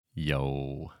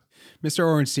Yo. Mr.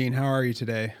 Orenstein, how are you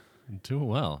today? I'm doing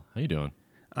well. How you doing?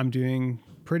 I'm doing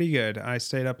pretty good. I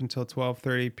stayed up until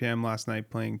 12:30 p.m. last night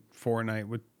playing Fortnite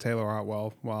with Taylor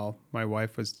Otwell while my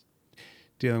wife was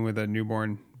dealing with a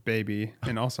newborn baby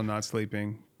and also not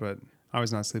sleeping. But I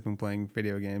was not sleeping playing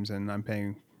video games, and I'm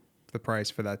paying the price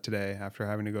for that today after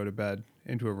having to go to bed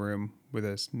into a room with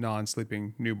a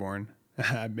non-sleeping newborn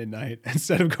at midnight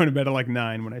instead of going to bed at like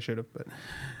 9 when I should have. But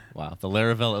Wow. The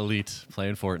Laravel Elite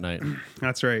playing Fortnite.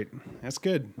 that's right. That's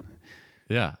good.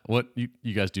 Yeah. What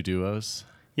you guys do duos?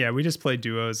 Yeah, we just play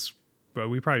duos, but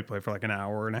we probably play for like an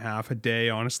hour and a half a day,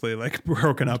 honestly, like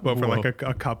broken up over like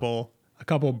a couple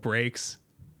breaks.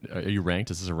 Are you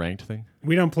ranked? Is this a ranked thing?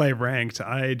 We don't play ranked.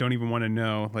 I don't even want to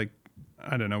know. Like,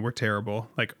 I don't know. We're terrible.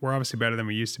 Like, we're obviously better than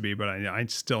we used to be, but I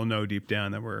still know deep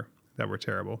down that we're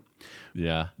terrible.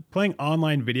 Yeah. Playing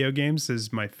online video games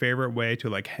is my favorite way to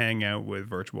like hang out with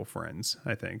virtual friends.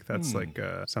 I think that's like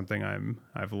something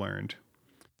I've learned.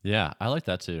 Yeah, I like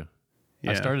that too.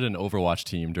 Yeah. I started an Overwatch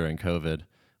team during COVID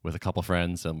with a couple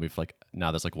friends, and we've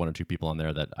now there's like one or two people on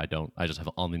there that I just have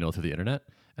only know through the internet.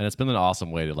 And it's been an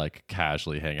awesome way to like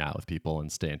casually hang out with people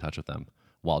and stay in touch with them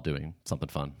while doing something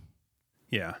fun.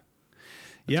 Yeah.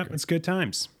 Yeah, it's good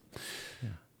times. Yeah.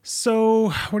 So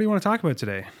what do you want to talk about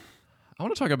today? I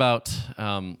want to talk about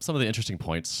some of the interesting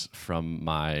points from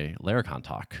my Laracon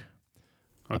talk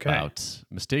about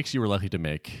mistakes you were likely to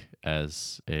make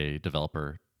as a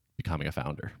developer becoming a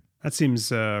founder. That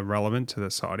seems relevant to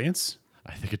this audience.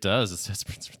 I think it does.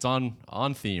 It's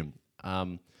on theme.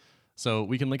 So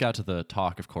we can link out to the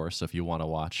talk, of course. So if you want to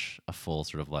watch a full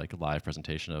sort of like live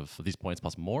presentation of these points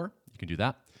plus more, you can do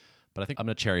that. But I think I'm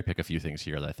going to cherry pick a few things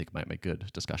here that I think might make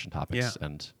good discussion topics,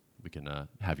 and we can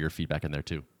have your feedback in there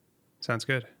too. Sounds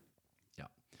good. Yeah.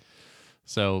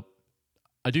 So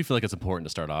I do feel like it's important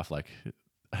to start off like,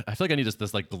 I feel like I need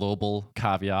this like global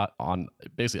caveat on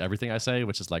basically everything I say,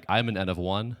 which is like, I'm an N of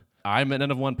one. I'm an N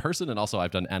of one person, and also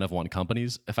I've done N of one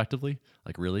companies effectively,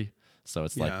 like really. So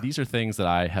it's like, these are things that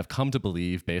I have come to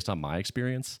believe based on my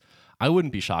experience. I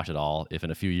wouldn't be shocked at all if in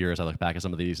a few years I look back at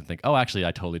some of these and think, oh, actually,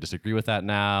 I totally disagree with that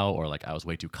now, or like I was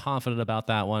way too confident about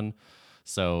that one.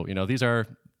 So, these are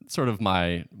sort of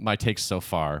my takes so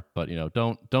far, but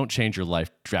don't change your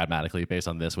life dramatically based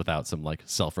on this without some like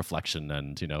self-reflection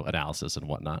and analysis and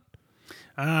whatnot.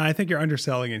 I think you're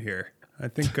underselling it here. I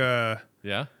think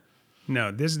yeah. No,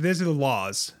 these are the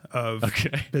laws of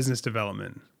business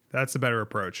development. That's the better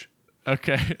approach.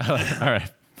 Okay. All right.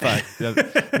 Fine. Yeah.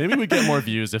 Maybe we get more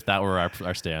views if that were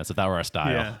our stance, if that were our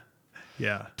style.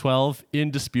 Yeah. 12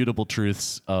 indisputable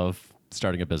truths of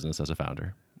starting a business as a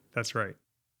founder. That's right.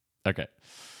 Okay.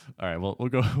 All right. Well, we'll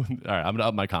go. All right. I'm going to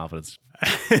up my confidence.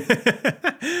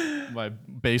 My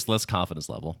baseless confidence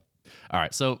level. All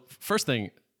right. So first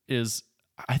thing is,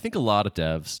 I think a lot of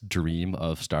devs dream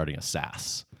of starting a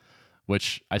SaaS,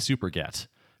 which I super get,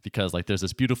 because like there's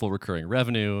this beautiful recurring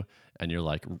revenue and you're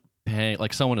like paying,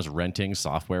 like someone is renting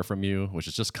software from you, which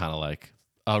is just kind of like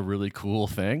a really cool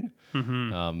thing.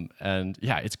 Mm-hmm. And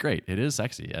yeah, it's great. It is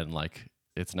sexy. And like,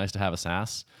 it's nice to have a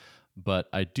SaaS. But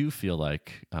I do feel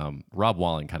like Rob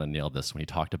Walling kind of nailed this when he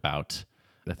talked about,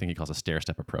 I think he calls a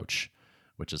stair-step approach,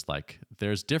 which is like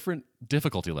there's different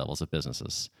difficulty levels of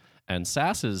businesses. And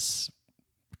SaaS is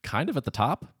kind of at the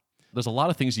top. There's a lot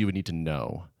of things you would need to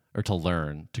know or to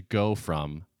learn to go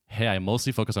from, hey, I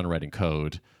mostly focus on writing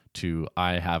code, to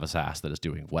I have a SaaS that is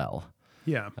doing well.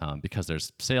 Yeah. Because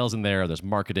there's sales in there, there's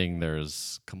marketing,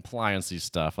 there's compliancy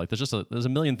stuff. Like there's a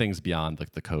million things beyond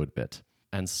like the code bit.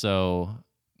 And so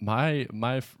my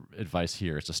advice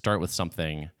here is to start with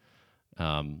something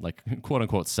like quote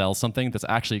unquote sell something that's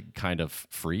actually kind of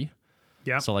free.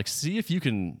 Yeah. So like see if you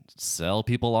can sell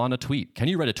people on a tweet. Can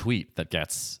you write a tweet that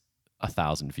gets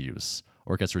 1,000 views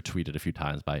or gets retweeted a few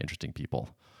times by interesting people?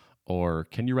 Or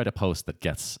can you write a post that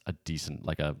gets a decent,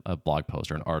 like a blog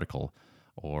post or an article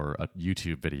or a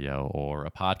YouTube video or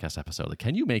a podcast episode? Like,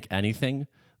 can you make anything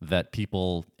that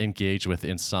people engage with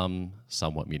in some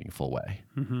somewhat meaningful way?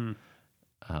 Mm-hmm.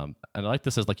 And I like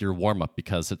this as like your warm up,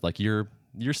 because it's like you're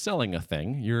selling a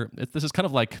thing. This is kind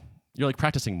of like you're like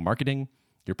practicing marketing.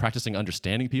 You're practicing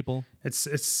understanding people.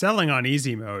 It's selling on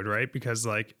easy mode, right? Because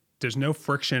like there's no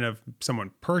friction of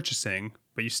someone purchasing,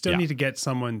 but you still need to get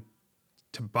someone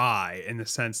to buy, in the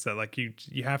sense that like you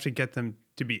have to get them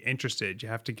to be interested. You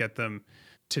have to get them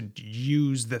to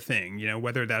use the thing,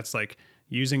 whether that's like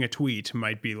using a tweet,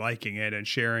 might be liking it and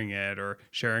sharing it, or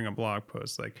sharing a blog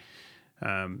post. Like,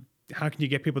 how can you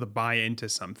get people to buy into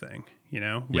something,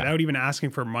 without even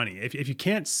asking for money? If you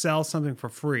can't sell something for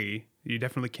free, you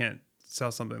definitely can't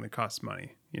sell something that costs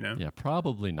money, you know? Yeah,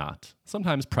 probably not.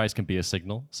 Sometimes price can be a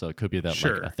signal. So it could be that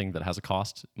Sure. like a thing that has a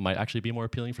cost might actually be more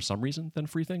appealing for some reason than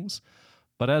free things.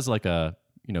 But as like a,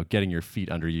 getting your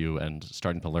feet under you and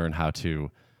starting to learn how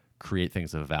to create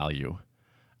things of value,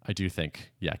 I do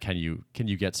think, yeah, can you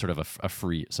get sort of a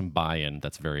free, some buy-in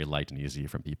that's very light and easy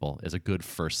from people is a good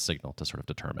first signal to sort of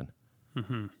determine.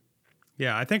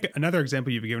 Yeah, I think another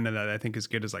example you've given of that I think is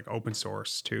good is like open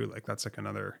source too. Like that's like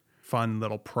another fun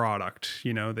little product,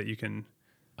 that you can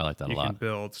I like that a can lot.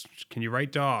 build. Can you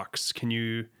write docs? Can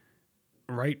you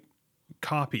write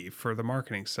copy for the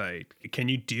marketing site? Can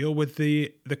you deal with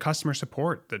the customer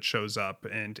support that shows up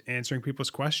and answering people's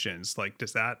questions? Like,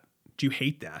 do you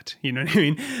hate that? You know what I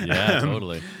mean? Yeah,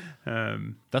 totally.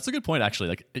 That's a good point, actually.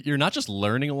 Like, you're not just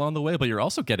learning along the way, but you're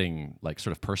also getting like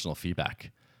sort of personal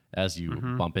feedback as you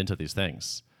bump into these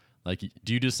things. Like,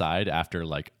 do you decide after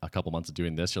like a couple months of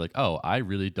doing this, you're like, oh, I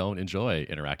really don't enjoy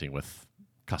interacting with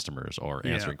customers or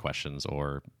answering questions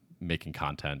or making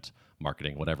content,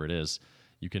 marketing, whatever it is.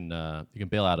 You can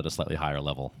bail out at a slightly higher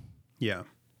level. Yeah,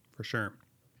 for sure.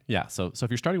 Yeah. So if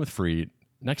you're starting with free,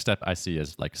 next step I see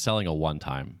is like selling a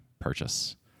one-time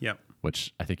purchase. Yep.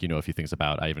 Which I think you know a few things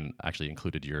about. I even actually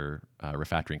included your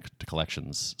refactoring to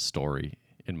collections story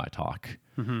in my talk.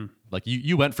 Like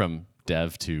you went from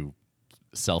dev to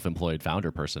self-employed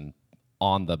founder person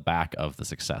on the back of the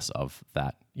success of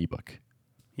that ebook.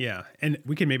 Yeah. And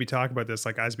we can maybe talk about this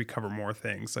like as we cover more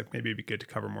things. Like maybe it'd be good to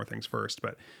cover more things first.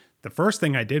 But the first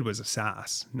thing I did was a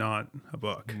SaaS, not a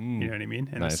book. You know what I mean?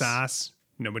 And Nice. a SaaS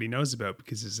nobody knows about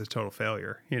because it's a total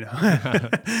failure,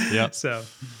 Yep. So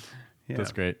yeah.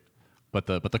 That's great. But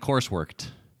the course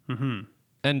worked.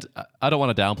 And I don't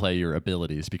want to downplay your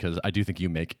abilities because I do think you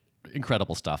make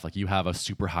incredible stuff. Like you have a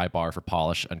super high bar for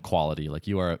polish and quality. Like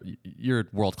you're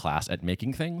world class at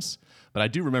making things. But I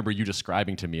do remember you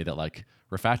describing to me that like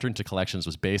refactoring to collections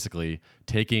was basically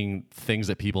taking things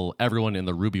that everyone in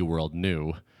the Ruby world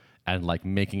knew and like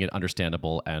making it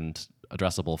understandable and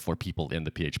addressable for people in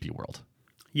the PHP world.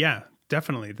 Yeah,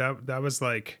 definitely. That was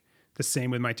like the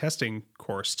same with my testing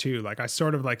course too. Like I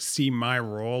sort of like see my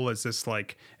role as this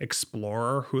like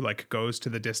explorer who like goes to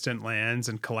the distant lands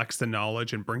and collects the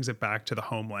knowledge and brings it back to the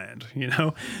homeland.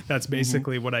 That's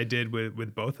basically what I did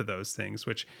with both of those things,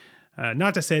 which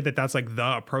not to say that that's like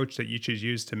the approach that you should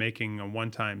use to making a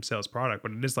one-time sales product,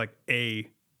 but it is like a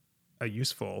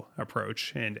useful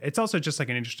approach. And it's also just like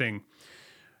an interesting,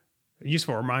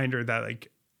 useful reminder that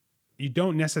like, you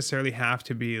don't necessarily have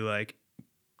to be like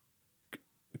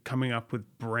coming up with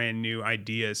brand new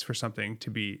ideas for something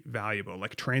to be valuable.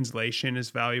 Like translation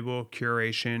is valuable,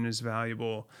 curation is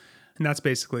valuable. And that's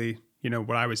basically,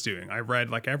 what I was doing. I read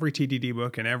like every TDD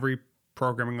book and every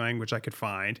programming language I could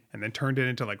find and then turned it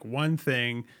into like one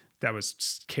thing that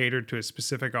was catered to a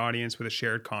specific audience with a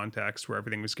shared context where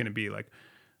everything was going to be like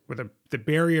with the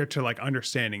barrier to like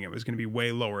understanding it was going to be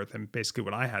way lower than basically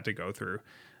what I had to go through.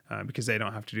 Because they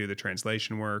don't have to do the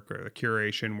translation work or the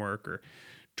curation work or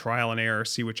trial and error,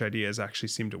 see which ideas actually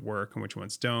seem to work and which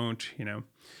ones don't, Yeah.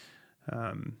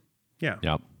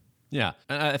 Yeah.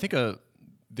 And I think the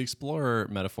explorer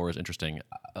metaphor is interesting.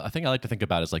 I think I like to think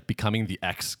about it as like becoming the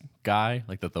X guy,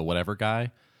 like the whatever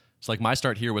guy. So like my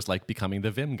start here was like becoming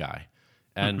the Vim guy.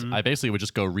 And I basically would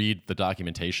just go read the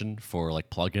documentation for like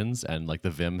plugins and like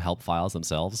the Vim help files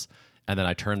themselves. And then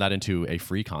I turned that into a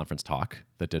free conference talk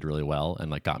that did really well and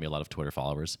like got me a lot of Twitter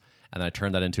followers. And then I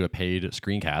turned that into a paid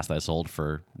screencast that I sold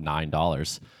for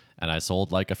 $9. And I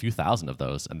sold like a few thousand of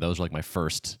those. And those were like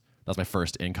that was my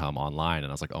first income online.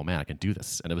 And I was like, oh man, I can do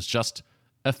this. And it was just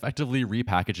effectively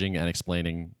repackaging and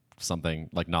explaining something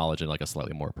like knowledge in like a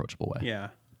slightly more approachable way. Yeah.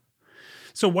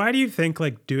 So why do you think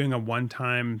like doing a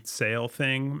one-time sale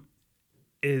thing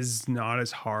is not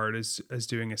as hard as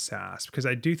doing a SaaS? Because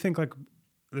I do think like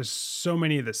there's so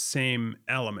many of the same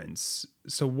elements.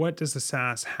 So what does the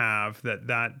SaaS have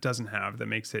that doesn't have that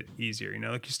makes it easier?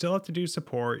 Like you still have to do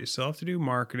support, you still have to do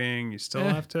marketing, you still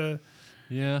have to,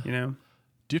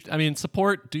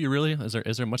 support, do you really?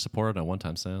 Is there much support on a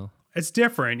one-time sale? It's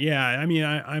different. Yeah. I mean,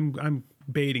 I'm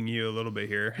baiting you a little bit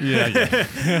here. Yeah.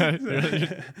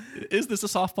 Is this a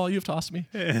softball you've tossed me?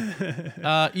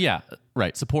 Yeah,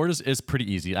 right. Support is pretty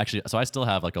easy. Actually, so I still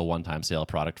have like a one-time sale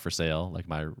product for sale, like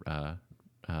my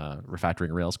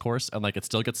refactoring Rails course, and like it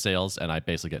still gets sales and I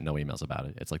basically get no emails about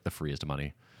it. It's like the freest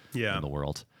money in the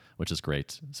world, which is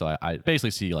great. So I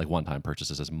basically see like one-time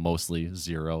purchases as mostly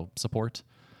zero support.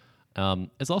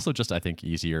 It's also just, I think,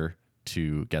 easier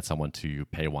to get someone to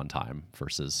pay one time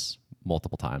versus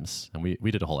multiple times. And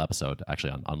we did a whole episode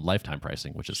actually on lifetime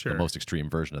pricing, which is the most extreme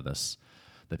version of this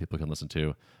that people can listen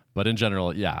to. But in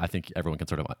general, yeah, I think everyone can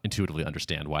sort of intuitively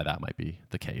understand why that might be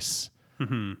the case.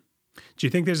 Do you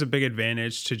think there's a big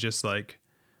advantage to just like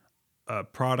a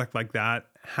product like that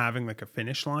having like a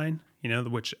finish line,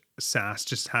 which SaaS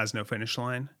just has no finish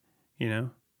line, you know?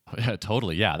 Yeah,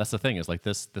 totally. Yeah, that's the thing is like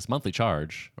this monthly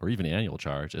charge or even annual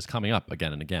charge is coming up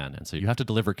again and again. And so you have to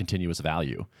deliver continuous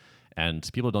value. And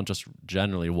people don't just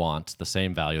generally want the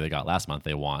same value they got last month,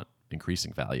 they want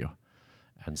increasing value.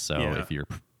 And so if your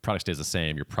product stays the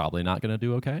same, you're probably not going to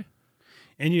do okay.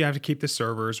 And you have to keep the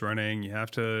servers running.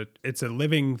 It's a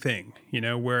living thing,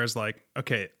 whereas like,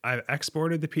 okay, I've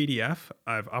exported the PDF,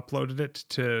 I've uploaded it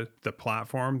to the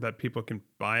platform that people can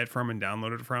buy it from and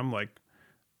download it from. Like,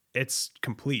 it's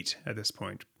complete at this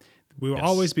point. We will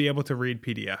always be able to read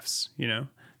PDFs, there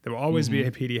will always be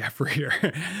a PDF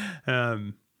reader.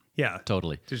 Yeah,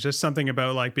 totally. There's just something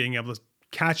about like being able to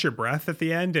catch your breath at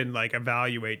the end and like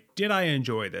evaluate, did I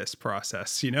enjoy this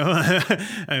process?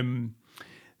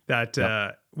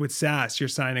 With SaaS, you're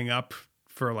signing up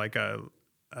for like a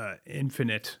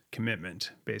infinite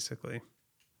commitment, basically.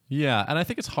 Yeah, and I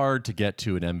think it's hard to get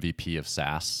to an MVP of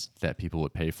SaaS that people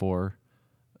would pay for.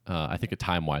 I think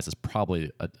time-wise is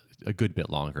probably a good bit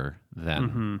longer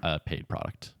than a paid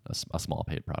product, a small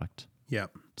paid product. Yeah.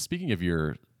 Speaking of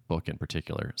your book in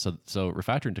particular, so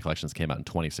Refactoring to Collections came out in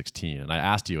 2016, and I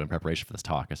asked you in preparation for this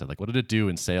talk, I said, like, what did it do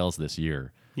in sales this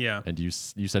year? Yeah. And you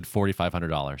said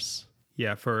 $4,500.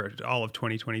 Yeah, for all of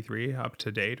 2023 up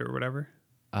to date or whatever.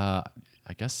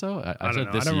 I guess so. I don't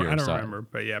said this year. I don't remember,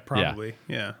 but yeah, probably.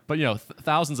 Yeah. But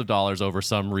thousands of dollars over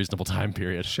some reasonable time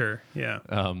period. Sure. Yeah.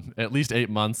 At least 8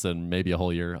 months and maybe a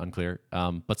whole year, unclear.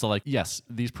 But so like, yes,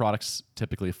 these products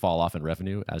typically fall off in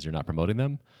revenue as you're not promoting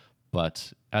them.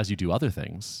 But as you do other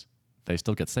things, they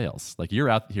still get sales. Like you're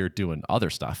out here doing other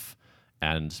stuff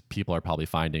and people are probably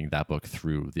finding that book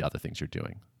through the other things you're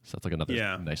doing. So that's like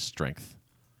another nice strength.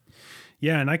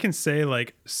 Yeah. And I can say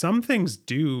like some things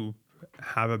do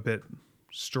have a bit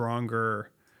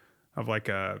stronger of like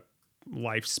a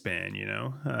lifespan,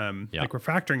 like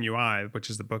Refactoring UI, which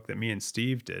is the book that me and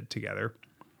Steve did together.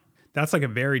 That's like a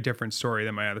very different story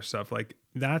than my other stuff. Like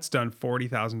that's done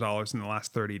 $40,000 in the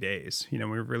last 30 days. We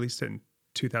released it in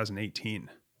 2018.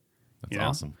 That's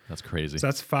awesome. That's crazy. So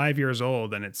that's 5 years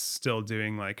old and it's still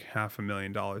doing like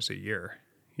 $500,000 a year,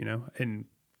 and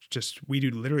just, we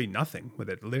do literally nothing with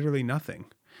it, literally nothing.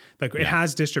 Like it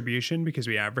has distribution because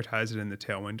we advertise it in the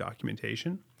Tailwind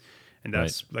documentation. And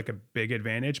that's like a big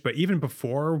advantage. But even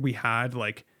before we had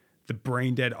like the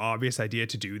brain dead obvious idea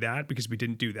to do that, because we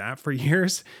didn't do that for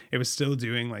years, it was still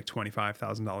doing like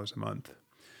 $25,000 a month.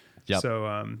 Yep.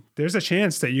 So there's a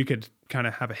chance that you could kind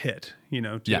of have a hit,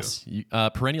 too. Yes.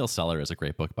 Perennial Seller is a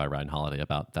great book by Ryan Holiday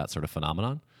about that sort of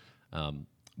phenomenon.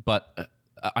 But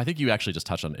I think you actually just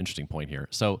touched on an interesting point here.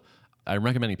 So I'm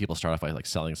recommending people start off by like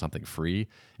selling something free.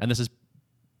 And this is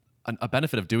a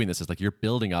benefit of doing this is like you're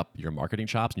building up your marketing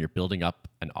chops and you're building up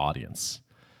an audience.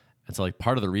 And so like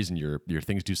part of the reason your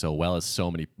things do so well is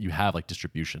you have like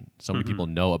distribution. So many people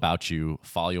know about you,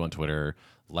 follow you on Twitter,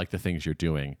 like the things you're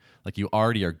doing. Like you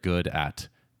already are good at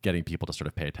getting people to sort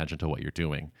of pay attention to what you're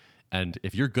doing. And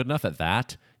if you're good enough at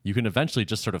that, you can eventually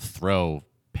just sort of throw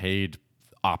paid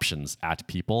options at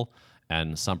people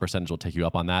and some percentage will take you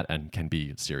up on that and can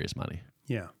be serious money.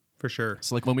 Yeah, for sure.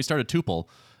 So like when we started Tuple,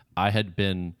 I had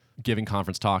been giving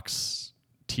conference talks,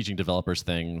 teaching developers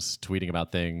things, tweeting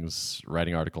about things,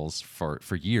 writing articles for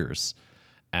years.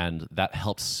 And that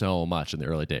helped so much in the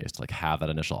early days to like have that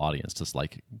initial audience to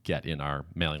like get in our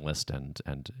mailing list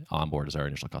and onboard as our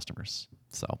initial customers.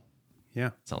 So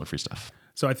selling free stuff.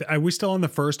 So are we still on the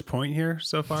first point here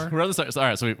so far? We're on the start. All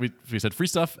right. So we said free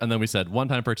stuff, and then we said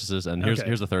one-time purchases, and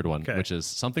here's the third one, which is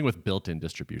something with built-in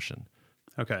distribution.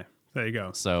 Okay, there you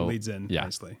go. So leads in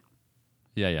nicely.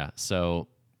 Yeah. So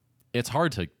it's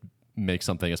hard to make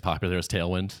something as popular as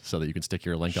Tailwind so that you can stick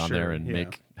your link on there and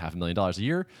make $500,000 a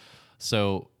year.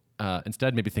 So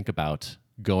instead, maybe think about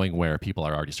going where people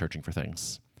are already searching for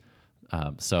things.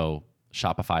 So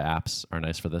Shopify apps are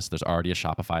nice for this. There's already a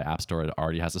Shopify app store. It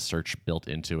already has a search built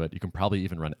into it. You can probably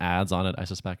even run ads on it, I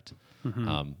suspect.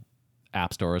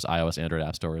 App stores, iOS, Android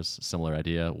app stores, similar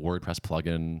idea. WordPress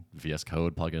plugin, VS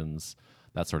Code plugins,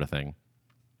 that sort of thing.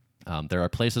 There are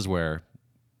places where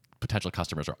potential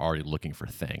customers are already looking for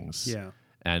things. Yeah.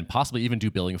 And possibly even do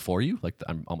billing for you. Like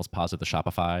I'm almost positive the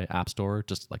Shopify app store,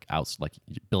 just like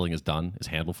billing is done, is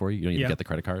handled for you. You don't even get the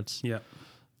credit cards. Yeah.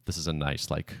 This is a nice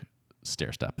like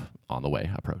stair step on the way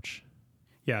approach.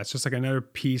 Yeah, it's just like another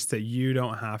piece that you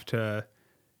don't have to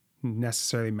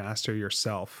necessarily master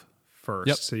yourself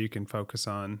first. So you can focus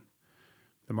on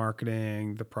the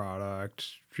marketing, the product,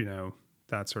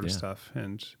 that sort of stuff.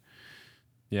 And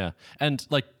Yeah. And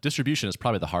like distribution is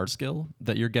probably the hard skill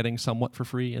that you're getting somewhat for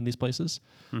free in these places.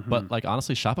 But like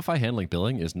honestly, Shopify handling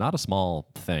billing is not a small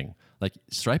thing. Like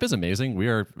Stripe is amazing. We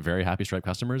are very happy Stripe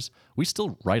customers. We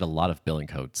still write a lot of billing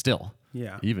code still.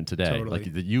 Yeah. Even today. Totally.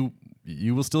 Like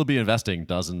you will still be investing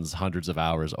dozens, hundreds of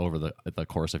hours over the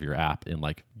course of your app in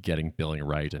like getting billing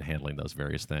right and handling those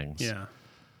various things. Yeah.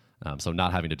 So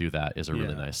not having to do that is a really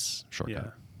Yeah. nice shortcut.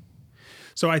 Yeah.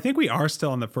 So I think we are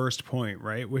still on the first point,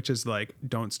 right? Which is like,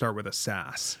 don't start with a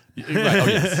SaaS. Right. Oh,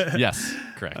 yes. Yes.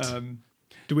 Correct.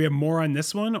 Do we have more on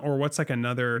this one, or what's like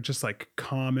another just like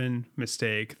common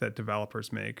mistake that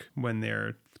developers make when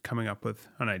they're coming up with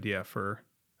an idea for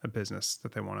a business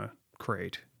that they want to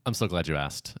create? I'm so glad you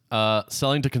asked.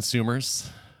 Selling to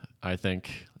consumers, I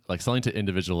think, like selling to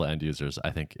individual end users,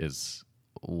 I think is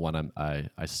one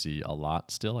I see a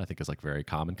lot still. I think is like very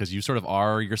common because you sort of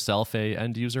are yourself a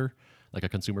end user, like a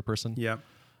consumer person. Yeah.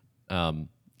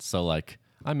 So like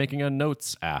I'm making a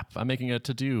notes app, I'm making a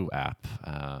to-do app,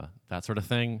 that sort of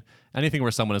thing. Anything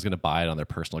where someone is going to buy it on their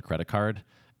personal credit card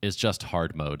is just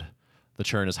hard mode. The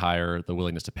churn is higher. The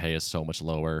willingness to pay is so much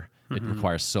lower. It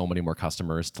requires so many more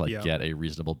customers to like get a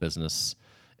reasonable business.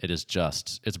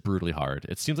 It's brutally hard.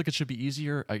 It seems like it should be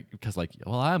easier because like,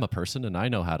 well, I'm a person and I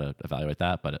know how to evaluate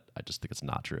that, but I just think it's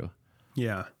not true.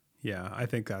 Yeah. Yeah. I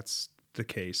think that's the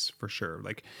case for sure.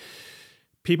 Like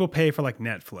people pay for like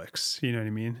Netflix, you know what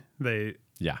I mean?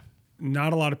 Yeah.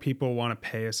 Not a lot of people want to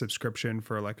pay a subscription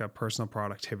for like a personal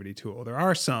productivity tool. There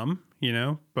are some,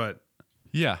 but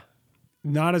Yeah.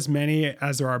 not as many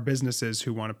as there are businesses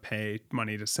who want to pay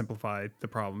money to simplify the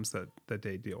problems that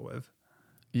they deal with.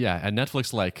 Yeah. And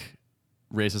Netflix like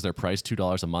raises their price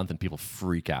 $2 a month and people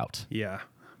freak out. Yeah,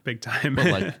 big time. But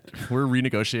like we're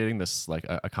renegotiating this like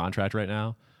a contract right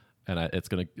now, and it's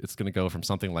gonna go from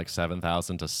something like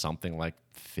 7,000 to something like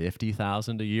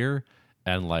 50,000 a year.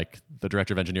 And like the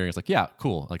director of engineering is like, yeah,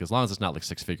 cool. Like as long as it's not like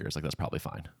six figures, like that's probably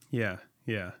fine. Yeah,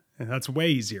 yeah, and that's way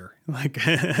easier. Like,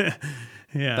 yeah,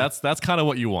 That's kind of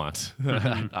what you want.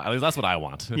 At least that's what I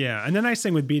want. yeah. And the nice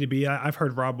thing with B2B, I've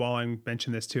heard Rob Walling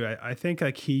mention this too. I think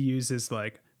like he uses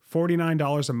like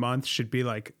 $49 a month should be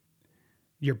like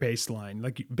your baseline.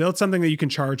 Like build something that you can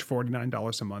charge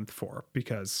 $49 a month for,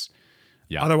 because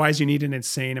Yeah. otherwise you need an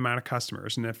insane amount of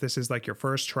customers. And if this is like your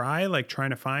first try, like trying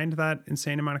to find that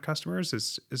insane amount of customers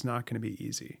is not going to be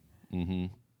easy.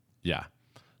 Yeah,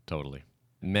 totally.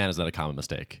 Man, is that a common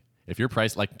mistake? If your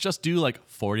price, like just do like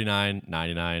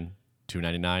 $49.99,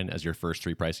 $2.99 as your first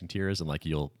three pricing tiers, and like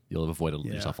you'll have avoided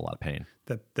yourself a lot of pain.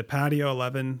 The Patio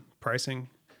 11 pricing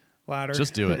ladder.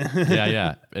 Just do it.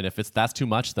 Yeah. And if that's too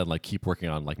much, then like keep working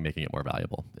on like making it more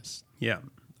valuable. Yeah.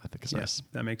 I think it's nice.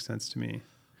 That makes sense to me.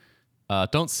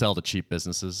 Don't sell to cheap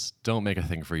businesses. Don't make a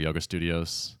thing for yoga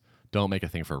studios. Don't make a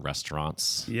thing for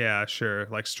restaurants. Yeah, sure.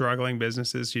 Like struggling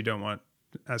businesses, you don't want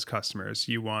as customers.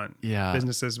 You want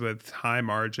businesses with high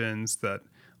margins that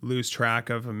lose track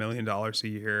of $1 million a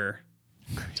year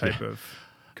type of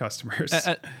customers.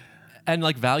 And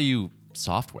like value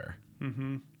software.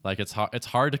 Like it's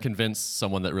hard to convince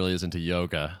someone that really is into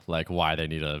yoga like why they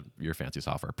need your fancy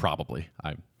software. Probably.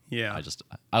 I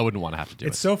wouldn't want to have to do it.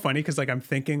 It's so funny because like I'm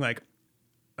thinking like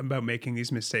about making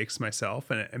these mistakes myself,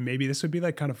 and maybe this would be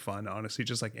like kind of fun, honestly,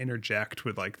 just like interject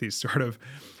with like these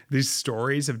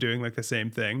stories of doing like the same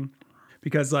thing.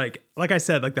 Because like I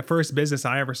said, like the first business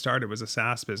I ever started was a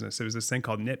SaaS business. It was this thing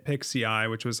called Nitpick CI,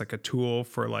 which was like a tool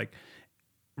for like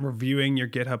reviewing your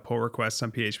GitHub pull requests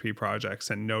on PHP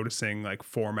projects and noticing like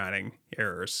formatting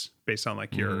errors based on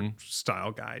like your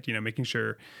style guide, making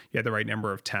sure you had the right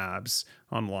number of tabs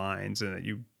on lines and that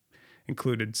you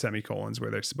included semicolons where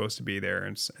they're supposed to be there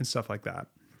and stuff like that.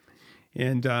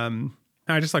 And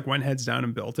I just like went heads down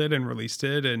and built it and released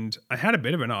it. And I had a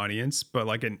bit of an audience, but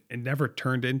like it never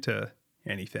turned into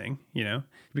anything,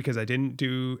 because I didn't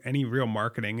do any real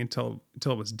marketing until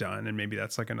it was done. And maybe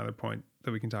that's like another point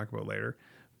that we can talk about later.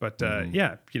 But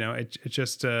it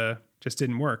just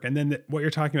didn't work. And then what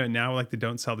you're talking about now, like the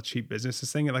don't sell the cheap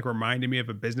businesses thing, it like reminded me of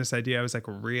a business idea I was like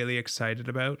really excited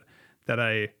about that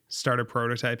I started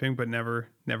prototyping but never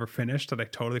finished, that I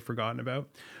totally forgotten about,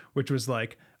 which was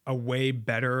like a way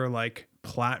better like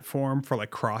platform for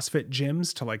like CrossFit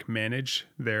gyms to like manage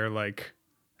their like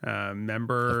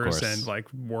members and like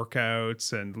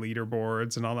workouts and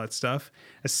leaderboards and all that stuff.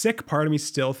 A sick part of me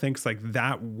still thinks like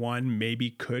that one maybe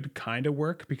could kind of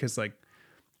work because like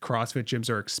CrossFit gyms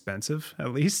are expensive,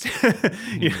 at least,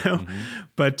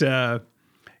 but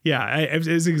it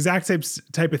was the exact same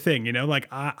type of thing, like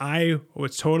I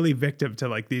was totally victim to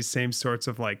like these same sorts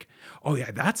of like, oh yeah,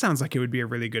 that sounds like it would be a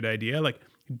really good idea. Like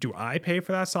do I pay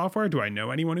for that software? Do I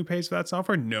know anyone who pays for that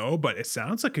software? No, but it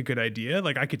sounds like a good idea.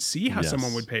 Like I could see how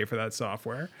someone would pay for that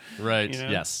software. Right. You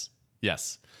know?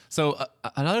 Yes. So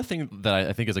another thing that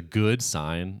I think is a good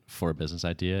sign for a business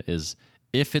idea is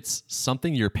if it's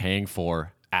something you're paying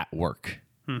for at work.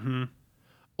 Mm-hmm.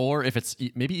 Or if it's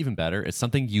maybe even better, it's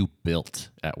something you built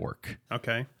at work.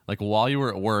 Okay. Like while you were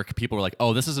at work, people were like,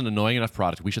 oh, this is an annoying enough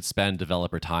product. We should spend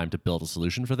developer time to build a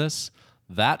solution for this.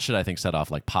 That should, I think, set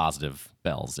off like positive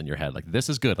bells in your head. Like this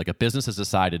is good. Like a business has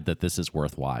decided that this is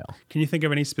worthwhile. Can you think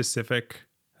of any specific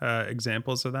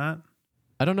examples of that?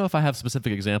 I don't know if I have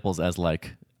specific examples as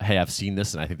like, hey, I've seen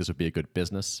this and I think this would be a good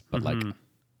business. But like,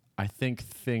 I think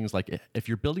things like if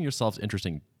you're building yourselves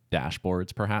interesting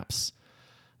dashboards, perhaps,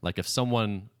 like if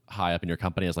someone high up in your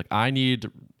company is like, I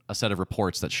need a set of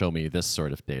reports that show me this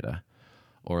sort of data,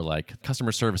 or like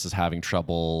customer service is having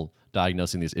trouble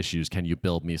diagnosing these issues. Can you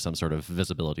build me some sort of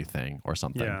visibility thing or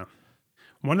something? Yeah.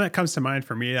 One that comes to mind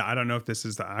for me, I don't know if this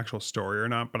is the actual story or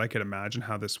not, but I could imagine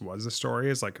how this was the story,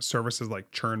 is like services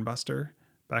like Churnbuster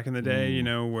back in the day, you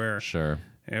know, where, Sure.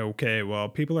 okay, well,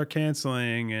 people are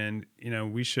canceling and, you know,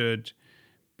 we should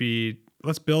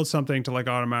let's build something to like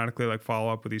automatically like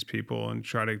follow up with these people and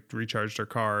try to recharge their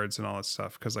cards and all that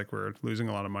stuff. Cause like we're losing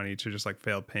a lot of money to just like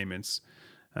failed payments.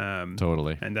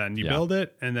 Totally. And then you build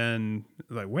it and then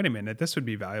like, wait a minute, this would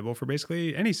be valuable for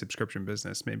basically any subscription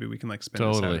business. Maybe we can like spin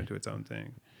this out into its own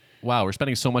thing. Wow. We're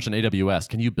spending so much on AWS.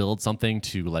 Can you build something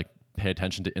to like pay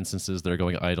attention to instances that are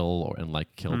going idle and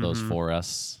like kill those for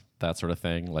us? That sort of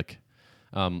thing. Like,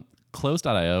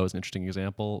 Close.io is an interesting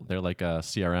example. They're like a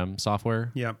CRM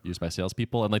software used by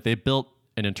salespeople. And like they built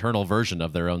an internal version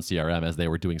of their own CRM as they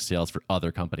were doing sales for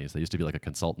other companies. They used to be like a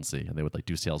consultancy and they would like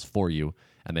do sales for you.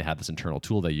 And they had this internal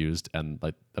tool they used. And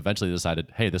like eventually they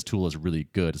decided, hey, this tool is really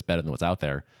good. It's better than what's out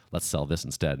there. Let's sell this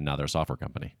instead. And now they're a software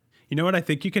company. You know what? I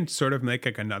think you can sort of make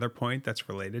like another point that's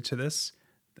related to this,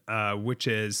 which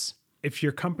is if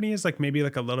your company is like maybe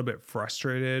like a little bit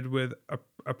frustrated with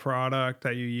a product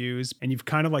that you use and you've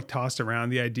kind of like tossed around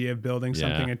the idea of building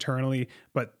something internally,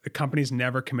 but the company's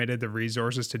never committed the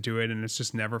resources to do it and it's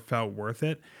just never felt worth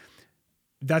it,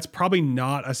 that's probably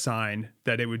not a sign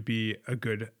that it would be a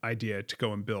good idea to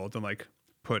go and build and like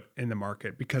put in the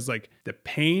market, because like the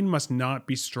pain must not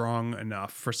be strong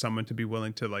enough for someone to be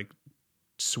willing to like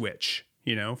switch,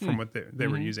 you know, from what they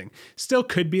were using. Still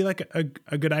could be like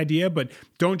a good idea, but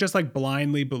don't just like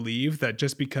blindly believe that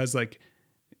just because like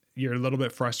you're a little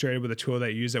bit frustrated with a tool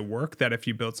that you use at work, that if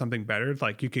you build something better,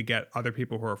 like you could get other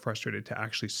people who are frustrated to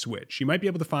actually switch. You might be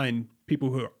able to find people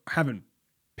who haven't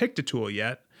picked a tool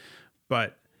yet,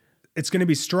 but it's going to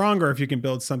be stronger if you can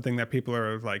build something that people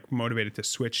are like motivated to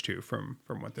switch to from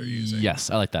what they're using. Yes,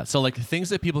 I like that. So like things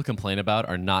that people complain about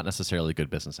are not necessarily good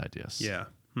business ideas. Yeah.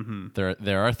 Mm-hmm.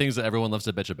 There are things that everyone loves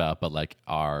to bitch about, but like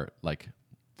are like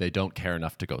they don't care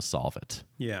enough to go solve it.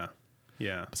 Yeah.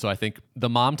 Yeah. So I think The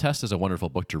Mom Test is a wonderful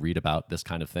book to read about this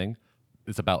kind of thing.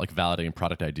 It's about like validating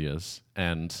product ideas.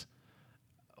 And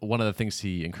one of the things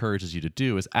he encourages you to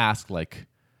do is ask like,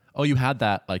 oh, you had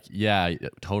that, like, yeah,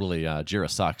 totally.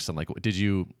 Jira sucks. And like, have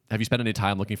you spent any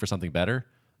time looking for something better?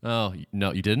 Oh,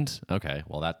 no, you didn't? Okay.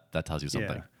 Well, that tells you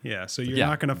something. Yeah. So you're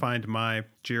not going to find my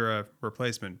Jira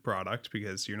replacement product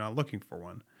because you're not looking for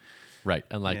one. Right.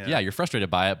 And like, you're frustrated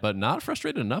by it, but not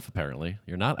frustrated enough, apparently.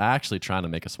 You're not actually trying to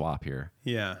make a swap here.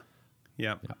 Yeah.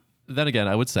 Yeah. Then again,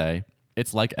 I would say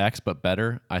it's like X, but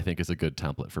better, I think is a good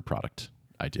template for product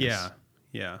ideas. Yeah.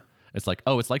 Yeah. It's like,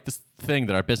 oh, it's like this thing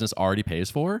that our business already pays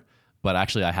for, but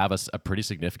actually I have a pretty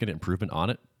significant improvement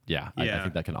on it. Yeah. I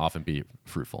think that can often be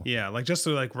fruitful. Yeah. Like just to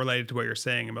like related to what you're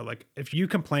saying about like, if you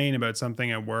complain about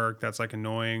something at work that's like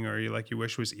annoying or you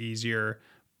wish was easier,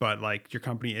 but like your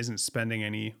company isn't spending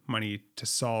any money to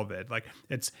solve it. Like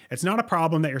it's not a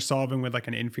problem that you're solving with like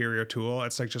an inferior tool.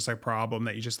 It's like just a problem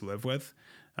that you just live with.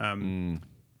 You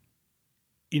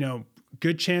know,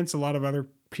 good chance a lot of other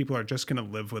people are just going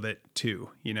to live with it too,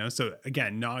 you know? So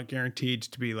again, not guaranteed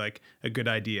to be like a good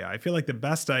idea. I feel like the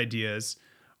best ideas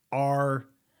are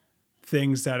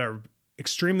things that are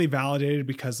extremely validated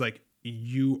because like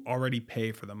you already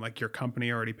pay for them, like your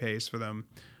company already pays for them,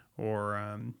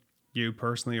 or, you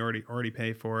personally already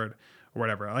pay for it or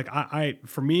whatever. Like I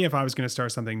for me, if I was going to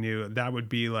start something new, that would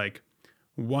be like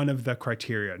one of the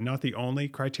criteria, not the only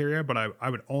criteria, but I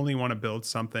would only want to build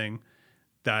something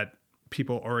that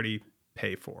people already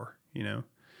pay for, you know?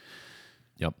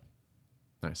 Yep.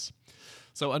 Nice.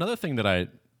 So another thing that I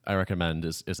recommend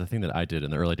is a thing that I did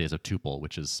in the early days of Tuple,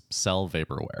 which is sell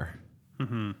vaporware.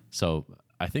 Mm-hmm. So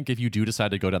I think if you do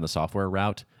decide to go down the software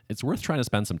route, it's worth trying to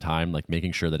spend some time like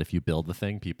making sure that if you build the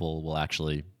thing, people will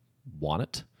actually want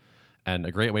it. And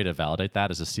a great way to validate that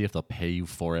is to see if they'll pay you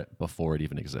for it before it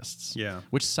even exists. Yeah.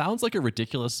 Which sounds like a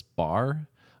ridiculous bar,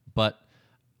 but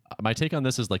my take on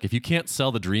this is like, if you can't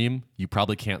sell the dream, you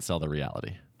probably can't sell the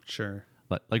reality. Sure.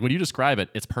 Like when you describe it,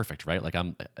 it's perfect, right? Like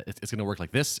it's going to work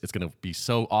like this. It's going to be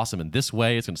so awesome in this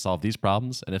way. It's going to solve these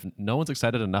problems. And if no one's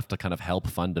excited enough to kind of help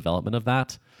fund development of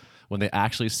that, when they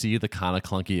actually see the kind of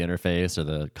clunky interface or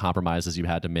the compromises you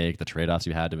had to make, the trade-offs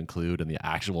you had to include in the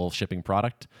actual shipping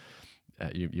product,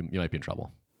 you might be in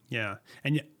trouble. Yeah.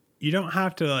 And you don't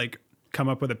have to like come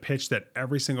up with a pitch that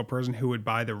every single person who would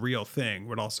buy the real thing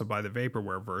would also buy the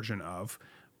vaporware version of,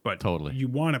 but Totally. you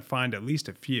want to find at least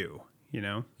a few, you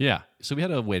know? Yeah. So we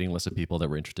had a waiting list of people that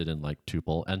were interested in like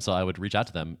Tuple. And so I would reach out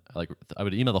to them. Like I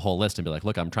would email the whole list and be like,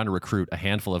 look, I'm trying to recruit a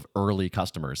handful of early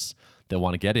customers that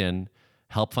want to get in,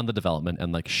 help fund the development,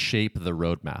 and like shape the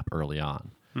roadmap early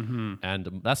on. Mm-hmm.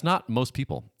 And that's not most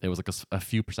people. It was like a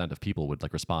few percent of people would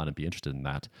like respond and be interested in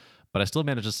that. But I still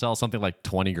managed to sell something like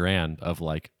 20 grand of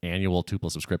like annual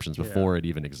Tuple subscriptions before it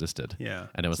even existed. Yeah.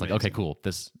 And it was like, amazing. okay, cool.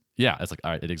 It's like,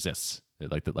 all right, it exists.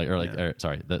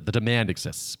 The demand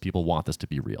exists. People want this to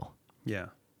be real. Yeah.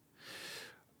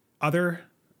 Other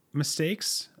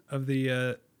mistakes of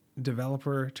the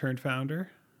developer turned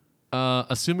founder?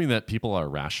 Assuming that people are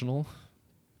rational.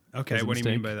 Okay. As a What do you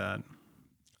mean mistake? by that?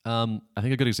 I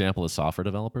think a good example is software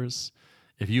developers.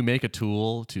 If you make a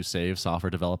tool to save software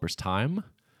developers time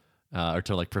or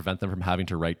to like prevent them from having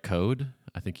to write code,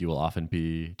 I think you will often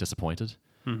be disappointed.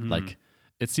 Like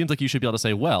it seems like you should be able to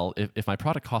say, well, if my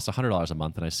product costs $100 a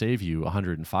month and I save you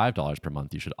 $105 per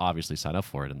month, you should obviously sign up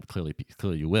for it. And clearly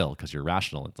you will because you're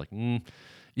rational. It's like,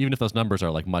 even if those numbers are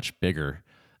like much bigger,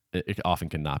 it often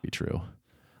cannot be true.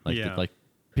 Like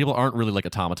people aren't really like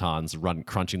automatons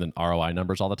crunching the ROI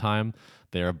numbers all the time.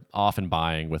 They're often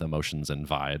buying with emotions and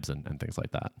vibes and things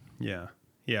like that. Yeah.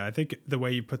 Yeah. I think the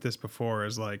way you put this before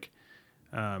is like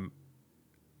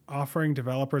offering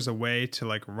developers a way to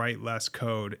like write less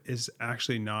code is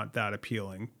actually not that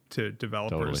appealing to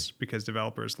developers because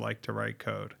developers like to write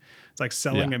code. It's like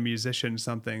selling a musician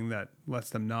something that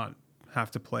lets them not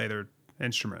have to play their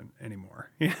instrument anymore.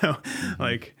 You know,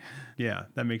 like, yeah,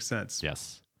 that makes sense.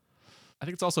 Yes. I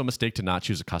think it's also a mistake to not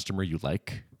choose a customer you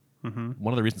like.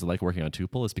 One of the reasons I like working on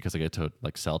Tuple is because I get to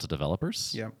like sell to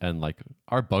developers. Yep. And like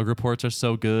our bug reports are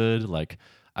so good. Like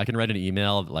I can write an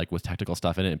email like with technical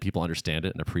stuff in it and people understand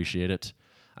it and appreciate it.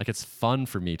 Like it's fun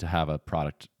for me to have a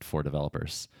product for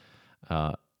developers.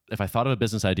 If I thought of a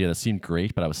business idea that seemed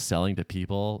great, but I was selling to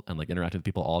people and like interacting with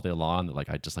people all day long that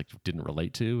like I just like didn't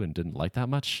relate to and didn't like that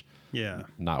much. Yeah.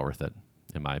 Not worth it,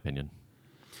 in my opinion.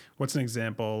 What's an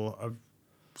example of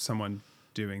someone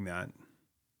doing that?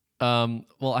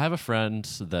 Well, I have a friend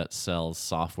that sells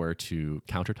software to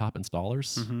countertop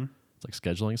installers. It's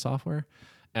like scheduling software.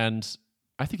 And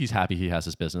I think he's happy he has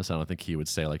his business. I don't think he would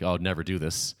say like, oh, never do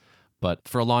this. But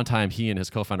for a long time, he and his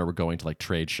co-founder were going to like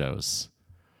trade shows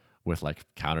with like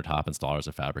countertop installers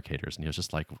and fabricators. And he was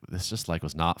just like, this just like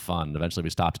was not fun. Eventually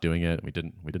we stopped doing it. We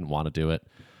didn't want to do it.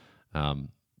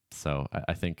 So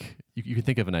I think you can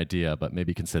think of an idea, but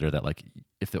maybe consider that like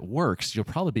if it works, you'll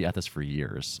probably be at this for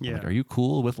years. Yeah. Like, are you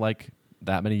cool with like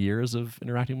that many years of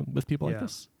interacting with people like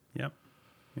this? Yep.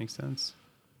 Makes sense.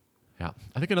 Yeah.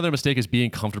 I think another mistake is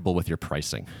being comfortable with your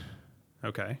pricing.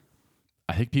 Okay.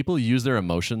 I think people use their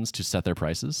emotions to set their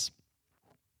prices.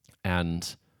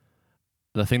 And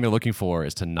the thing they're looking for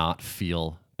is to not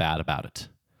feel bad about it.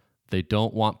 They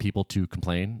don't want people to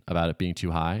complain about it being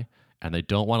too high. And they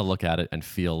don't want to look at it and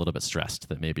feel a little bit stressed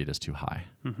that maybe it is too high.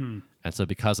 And so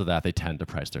because of that, they tend to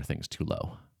price their things too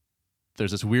low. There's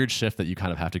this weird shift that you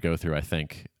kind of have to go through, I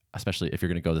think, especially if you're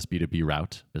going to go this B2B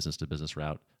route, business to business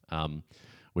route,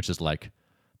 which is like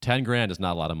 10 grand is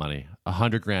not a lot of money.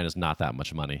 100 grand is not that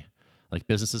much money. Like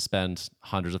businesses spend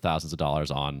hundreds of thousands of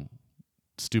dollars on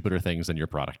stupider things than your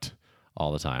product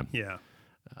all the time. Yeah.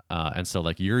 And so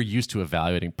like you're used to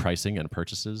evaluating pricing and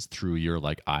purchases through your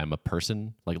like I'm a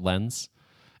person like lens,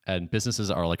 and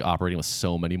businesses are like operating with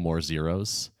so many more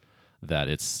zeros that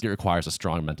it requires a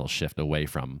strong mental shift away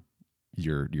from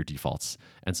your defaults.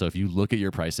 And so if you look at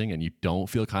your pricing and you don't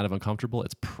feel kind of uncomfortable,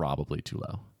 it's probably too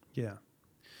low. Yeah.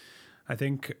 I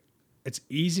think it's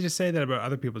easy to say that about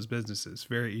other people's businesses.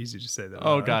 Very easy to say that.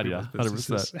 Oh about God, other yeah, people's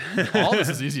businesses. 100%. All this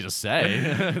is easy to say.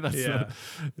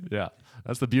 Yeah.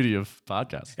 That's the beauty of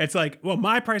podcasts. It's like, well,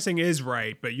 my pricing is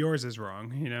right, but yours is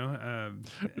wrong. You know.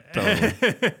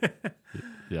 Totally.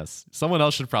 Yes, someone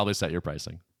else should probably set your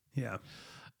pricing. Yeah.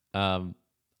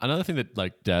 Another thing that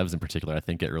like devs in particular, I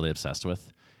think, get really obsessed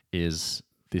with is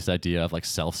this idea of like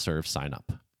self-serve sign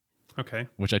up. Okay.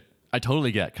 Which I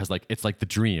totally get because like it's like the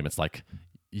dream. It's like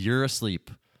you're asleep,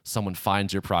 someone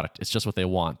finds your product. It's just what they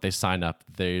want. They sign up.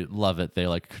 They love it. They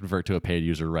like convert to a paid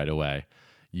user right away.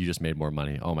 You just made more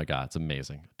money. Oh my God, it's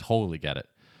amazing. Totally get it.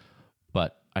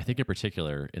 But I think in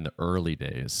particular in the early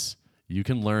days, you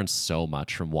can learn so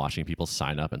much from watching people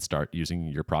sign up and start using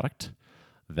your product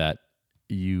that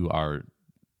you are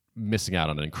missing out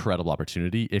on an incredible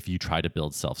opportunity if you try to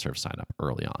build self-serve sign up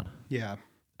early on. Yeah.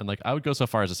 And like I would go so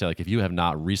far as to say, like, if you have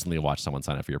not recently watched someone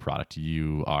sign up for your product,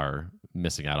 you are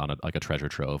missing out on a treasure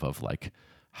trove of like,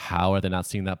 how are they not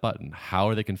seeing that button? How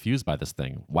are they confused by this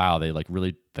thing? Wow,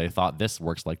 they thought this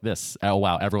works like this. Oh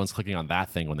wow, everyone's clicking on that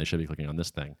thing when they should be clicking on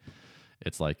this thing.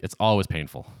 It's like, it's always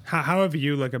painful. How have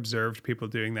you like observed people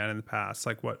doing that in the past?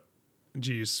 Like, what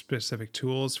do you use specific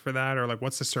tools for that, or like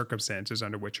what's the circumstances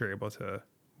under which you're able to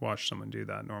watch someone do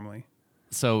that normally?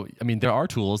 So, I mean, there are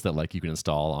tools that like you can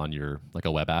install on your like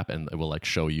a web app, and it will like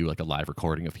show you like a live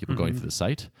recording of people going through the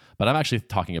site. But I'm actually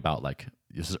talking about like,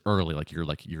 this is early, like you're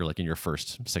in your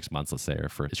first 6 months, let's say,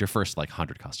 or it's your first like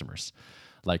 100 customers.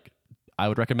 Like, I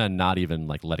would recommend not even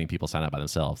like letting people sign up by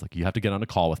themselves. Like, you have to get on a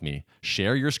call with me,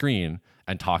 share your screen,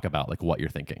 and talk about like what you're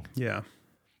thinking. Yeah.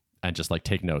 And just like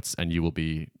take notes, and you will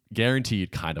be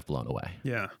guaranteed kind of blown away.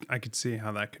 Yeah, I could see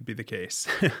how that could be the case.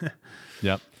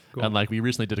 Yep. Cool. And like we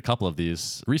recently did a couple of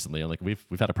these recently, and like we've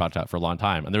had a product out for a long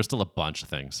time, and there's still a bunch of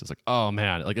things. It's like, oh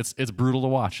man, like it's brutal to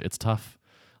watch. It's tough.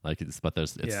 Like it's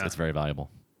very valuable.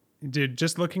 Dude,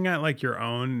 just looking at like your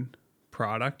own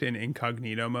product in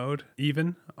incognito mode,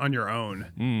 even on your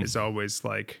own, is always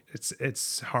like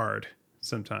it's hard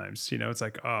sometimes. You know, it's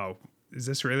like, oh, is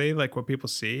this really like what people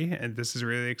see? And this is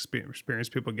really experience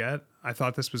people get? I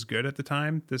thought this was good at the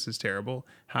time. This is terrible.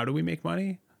 How do we make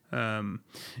money?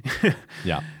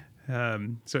 Yeah.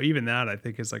 So even that I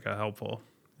think is like a helpful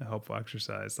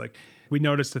exercise. Like we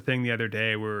noticed a thing the other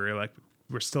day where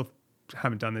we're still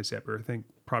haven't done this yet, but we're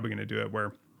probably going to do it,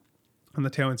 where on the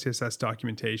Tailwind CSS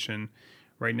documentation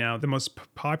right now, the most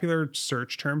popular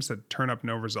search terms that turn up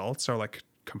no results are like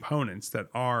components that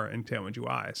are in Tailwind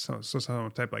UI. So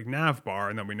someone type like nav bar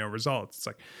and then we know results. It's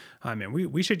like, I mean,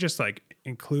 we should just like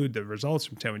include the results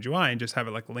from Tailwind UI and just have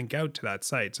it like link out to that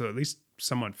site. So at least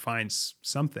someone finds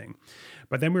something.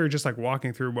 But then we were just like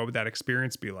walking through what would that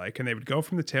experience be like. And they would go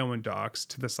from the Tailwind docs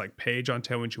to this like page on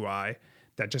Tailwind UI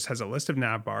that just has a list of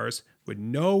nav bars with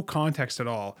no context at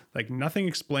all, like nothing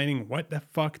explaining what the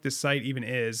fuck this site even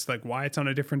is, like why it's on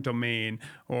a different domain,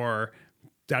 or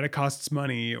that it costs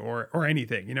money, or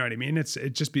anything. You know what I mean?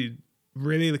 It'd just be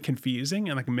really confusing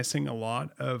and like missing a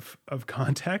lot of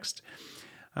context.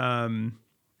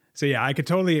 So yeah, I could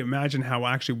totally imagine how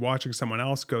actually watching someone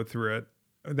else go through it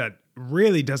that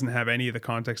really doesn't have any of the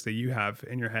context that you have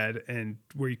in your head, and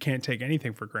where you can't take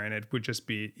anything for granted, would just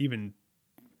be even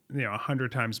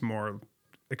 100 times more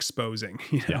exposing.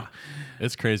 Yeah,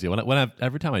 it's crazy.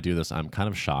 Every time I do this, I'm kind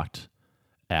of shocked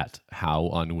at how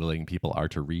unwilling people are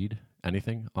to read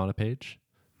anything on a page.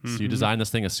 So you design this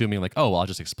thing assuming like, oh, well, I'll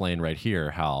just explain right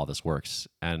here how all this works.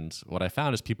 And what I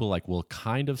found is people like will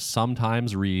kind of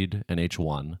sometimes read an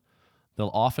H1.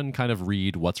 They'll often kind of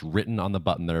read what's written on the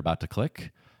button they're about to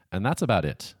click, and that's about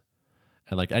it.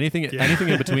 And like anything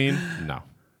in between, no,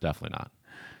 definitely not.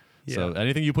 Yeah. So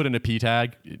anything you put in a P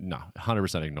tag, no,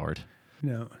 100% ignored.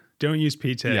 No, don't use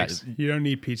P tags. Yeah, you don't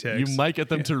need P tags. You might get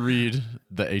them to read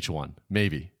the H1,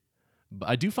 maybe. But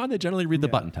I do find they generally read the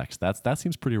button text. That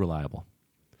seems pretty reliable.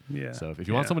 Yeah. So if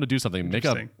you want someone to do something, make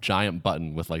a giant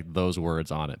button with like those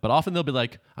words on it. But often they'll be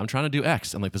like, I'm trying to do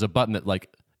X. And like there's a button that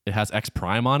like it has X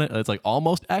prime on it. And it's like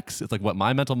almost X. It's like what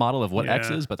my mental model of what X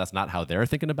is, but that's not how they're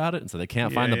thinking about it. And so they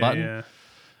can't find the button.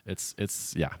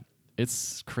 Yeah.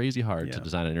 It's crazy hard to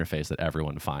design an interface that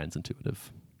everyone finds intuitive.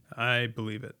 I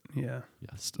believe it. Yeah. Yeah.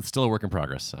 It's still a work in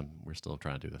progress. We're still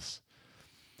trying to do this.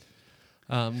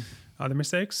 Other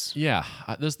mistakes? Yeah.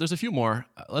 There's a few more.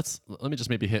 Let me just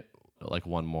maybe hit like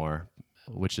one more,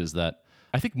 which is that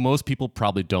I think most people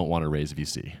probably don't want to raise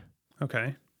VC.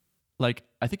 Okay. Like,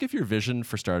 I think if your vision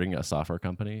for starting a software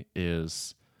company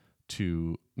is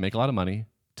to make a lot of money,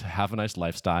 to have a nice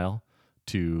lifestyle,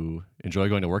 to enjoy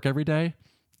going to work every day,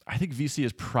 I think VC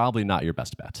is probably not your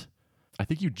best bet. I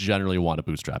think you generally want to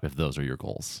bootstrap if those are your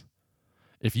goals.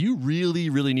 If you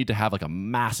really, really need to have like a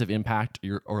massive impact,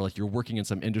 or like you're working in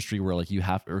some industry where like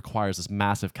it requires this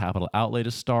massive capital outlay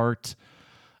to start,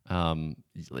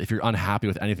 if you're unhappy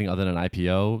with anything other than an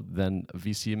IPO, then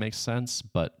VC makes sense.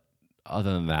 But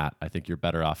other than that, I think you're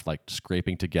better off like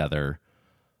scraping together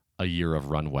a year of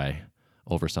runway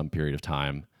over some period of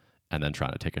time and then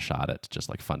trying to take a shot at just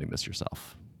like funding this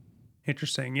yourself.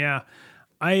 Interesting. Yeah,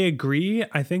 I agree.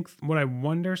 I think what I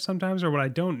wonder sometimes, or what I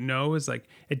don't know, is like,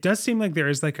 it does seem like there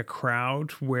is like a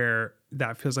crowd where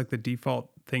that feels like the default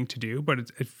thing to do, but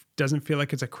it doesn't feel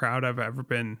like it's a crowd I've ever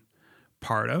been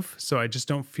part of. So I just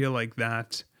don't feel like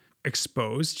that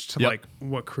exposed to like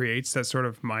what creates that sort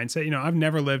of mindset. You know, I've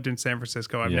never lived in San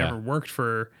Francisco. I've never worked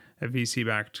for a VC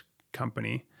backed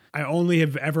company. I only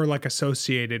have ever like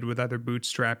associated with other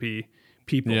bootstrappy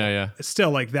people. Still,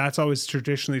 like that's always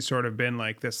traditionally sort of been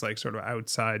like this like sort of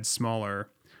outside smaller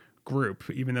group,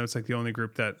 even though it's like the only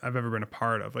group that I've ever been a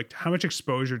part of. Like how much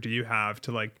exposure do you have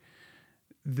to like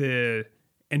the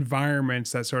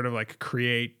environments that sort of like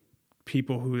create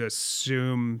people who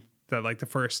assume that like the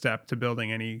first step to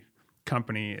building any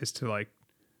company is to like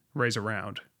raise a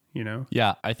round, you know?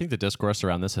 Yeah, I think the discourse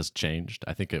around this has changed.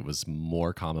 I think it was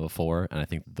more common before, and I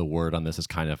think the word on this is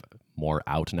kind of more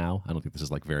out now. I don't think this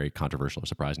is like very controversial or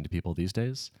surprising to people these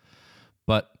days.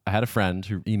 But I had a friend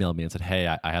who emailed me and said, hey,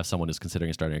 I have someone who's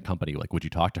considering starting a company. Like, would you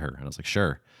talk to her? And I was like,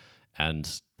 sure. And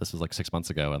this was like 6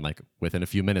 months ago. And like within a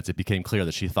few minutes, it became clear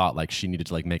that she thought like she needed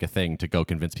to like make a thing to go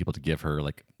convince people to give her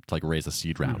like to like raise a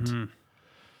seed round.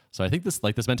 So I think this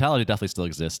mentality definitely still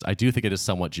exists. I do think it is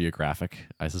somewhat geographic.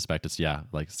 I suspect it's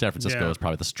like San Francisco is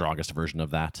probably the strongest version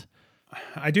of that.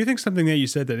 I do think something that you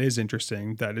said that is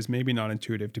interesting, that is maybe not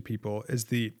intuitive to people, is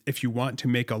if you want to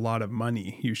make a lot of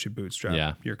money, you should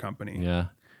bootstrap your company. Yeah.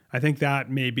 I think that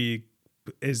maybe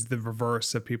is the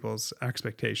reverse of people's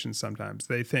expectations sometimes.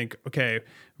 They think, okay,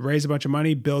 raise a bunch of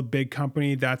money, build big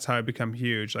company, that's how I become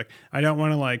huge. Like I don't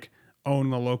want to like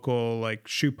own a local like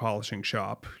shoe polishing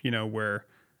shop, you know, where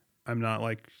I'm not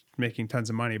like making tons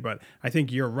of money. But I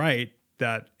think you're right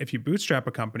that if you bootstrap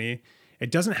a company, it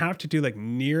doesn't have to do like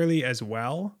nearly as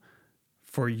well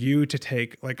for you to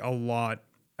take like a lot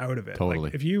out of it. Totally.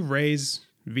 Like if you raise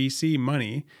VC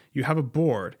money, you have a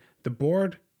board. The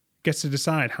board gets to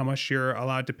decide how much you're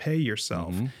allowed to pay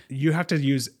yourself. You have to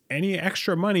use any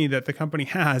extra money that the company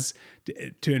has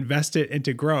to invest it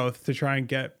into growth to try and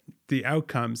get the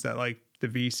outcomes that like the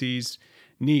VCs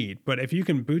need. But if you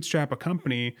can bootstrap a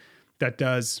company that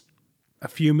does a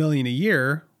few million a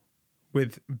year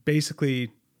with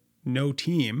basically no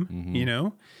team, you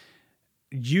know,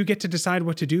 you get to decide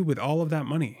what to do with all of that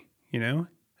money, you know?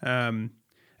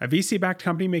 A VC-backed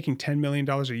company making $10 million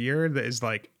a year that is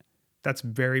like, that's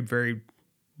very, very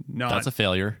not That's a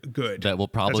failure. Good. That will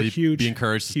probably be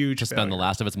encouraged to spend failure. the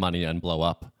last of its money and blow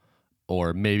up,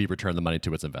 or maybe return the money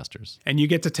to its investors. And you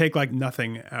get to take like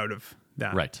nothing out of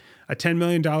that. Right. A $10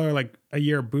 million like a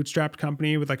year bootstrapped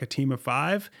company with like a team of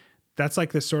 5, that's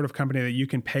like the sort of company that you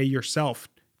can pay yourself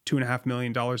 $2.5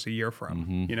 million a year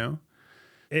from, you know?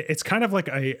 It's kind of like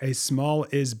a small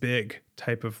is big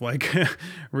type of like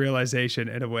realization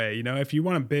in a way. You know, if you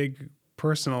want a big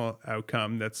personal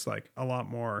outcome that's like a lot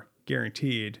more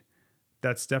guaranteed,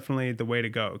 that's definitely the way to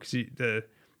go. Because the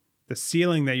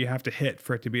ceiling that you have to hit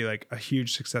for it to be like a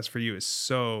huge success for you is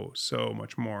so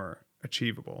much more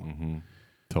achievable.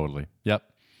 Totally. Yep.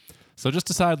 So just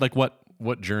decide like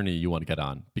what journey you want to get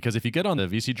on. Because if you get on the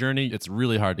VC journey, it's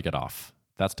really hard to get off.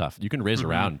 That's tough. You can raise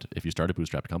around if you start a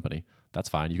bootstrapped company. That's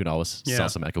fine. You can always sell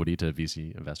some equity to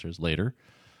VC investors later.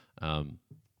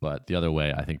 But the other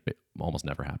way, I think almost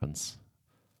never happens.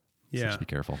 So just be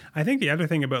careful. I think the other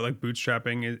thing about like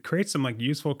bootstrapping, it creates some like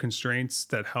useful constraints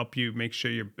that help you make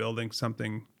sure you're building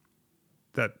something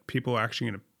that people are actually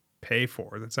going to pay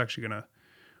for, that's actually going to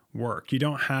work. You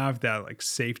don't have that like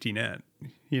safety net,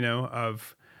 you know,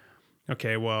 of,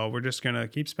 okay, well, we're just going to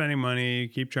keep spending money,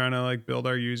 keep trying to like build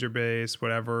our user base,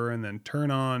 whatever, and then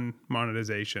turn on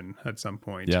monetization at some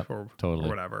point or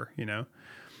whatever, you know.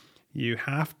 You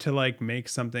have to like make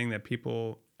something that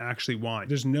people actually want.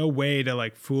 There's no way to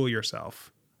like fool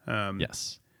yourself.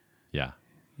 Yes. Yeah.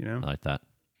 You know? I like that.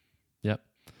 Yep.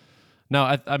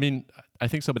 No, I mean, I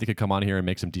think somebody could come on here and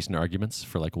make some decent arguments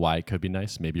for like why it could be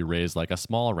nice. Maybe raise like a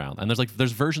small round. And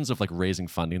there's versions of like raising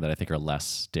funding that I think are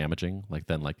less damaging, like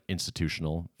than like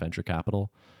institutional venture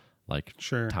capital, like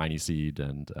Tiny Seed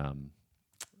and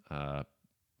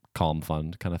Calm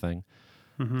Fund kind of thing.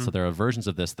 So there are versions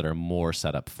of this that are more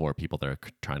set up for people that are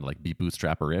trying to like be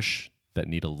bootstrapper-ish, that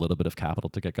need a little bit of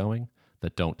capital to get going,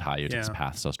 that don't tie you to this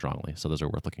path so strongly. So those are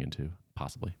worth looking into,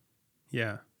 possibly.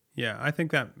 Yeah. Yeah. I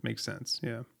think that makes sense.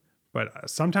 Yeah.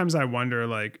 But sometimes I wonder,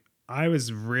 like, I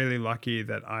was really lucky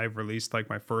that I released like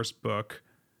my first book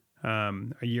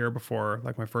a year before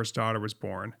like my first daughter was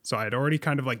born. So I had already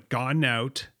kind of like gotten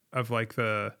out of like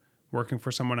the working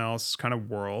for someone else kind of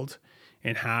world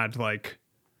and had like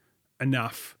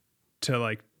enough to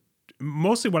like,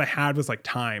 mostly what I had was like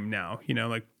time now, you know,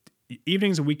 like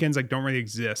evenings and weekends like don't really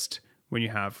exist when you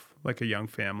have like a young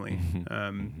family.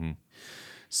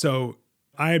 So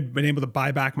I had been able to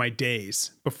buy back my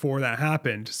days before that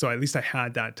happened. So at least I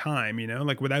had that time,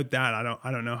 like without that,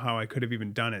 I don't know how I could have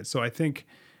even done it. So I think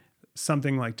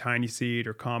something like Tiny Seed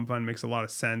or Comfund makes a lot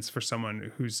of sense for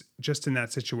someone who's just in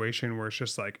that situation where it's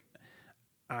just like,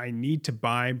 I need to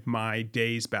buy my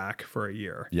days back for a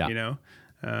year, Yeah.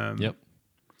 Yep.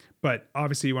 But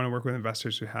obviously you want to work with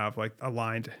investors who have like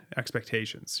aligned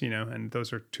expectations, and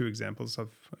those are two examples of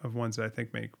ones that I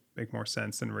think make more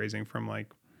sense than raising from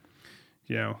like,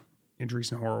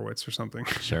 Andreessen Horowitz or something.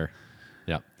 Sure.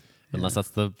 Yeah. Unless that's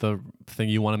the thing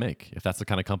you want to make. If that's the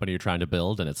kind of company you're trying to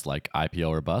build and it's like IPO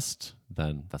or bust,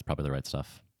 then that's probably the right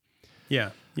stuff.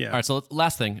 Yeah. All right. So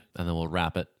last thing, and then we'll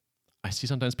wrap it. I see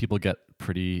sometimes people get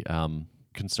pretty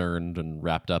concerned and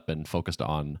wrapped up and focused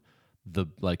on the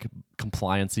like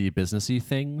compliancy, businessy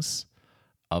things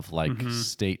of like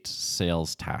state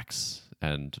sales tax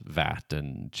and VAT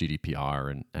and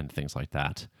GDPR and things like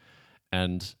that.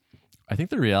 And I think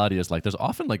the reality is like there's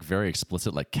often like very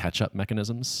explicit like catch-up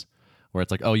mechanisms where it's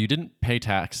like, oh, you didn't pay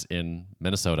tax in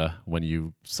Minnesota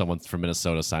when someone from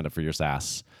Minnesota signed up for your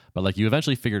SaaS, but like you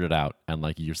eventually figured it out and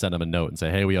like you send them a note and say,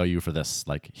 hey, we owe you for this.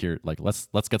 Like here, like let's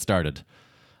get started.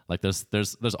 Like there's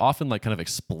often like kind of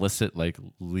explicit like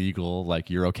legal, like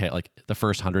you're okay, like the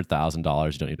first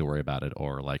 $100,000 you don't need to worry about it,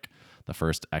 or like the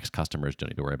first X customers you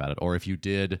don't need to worry about it, or if you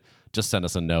did, just send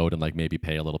us a note and like maybe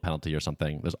pay a little penalty or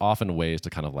something. There's often ways to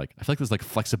kind of like, I feel like there's like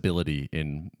flexibility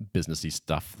in businessy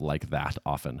stuff like that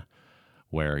often,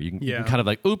 where you can kind of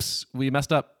like, oops, we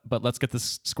messed up, but let's get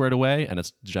this squared away, and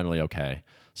it's generally okay.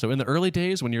 So in the early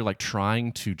days when you're like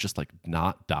trying to just like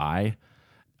not die,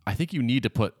 I think you need to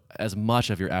put as much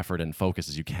of your effort and focus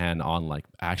as you can on like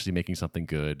actually making something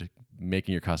good,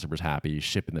 making your customers happy,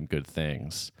 shipping them good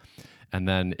things. And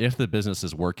then if the business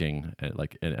is working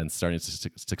and starting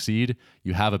to succeed,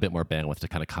 you have a bit more bandwidth to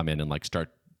kind of come in and like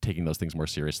start taking those things more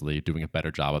seriously, doing a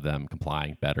better job of them,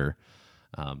 complying better,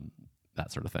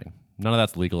 that sort of thing. None of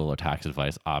that's legal or tax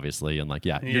advice, obviously. And like,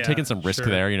 you're taking some risk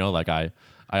there, like I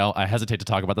hesitate to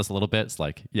talk about this a little bit. It's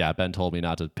like, Ben told me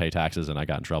not to pay taxes and I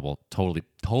got in trouble.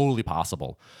 Totally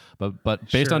possible.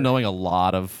 But based on knowing a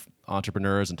lot of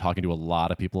entrepreneurs and talking to a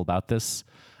lot of people about this,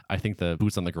 I think the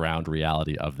boots on the ground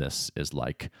reality of this is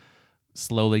like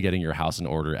slowly getting your house in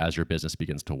order as your business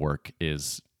begins to work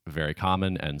is very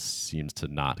common and seems to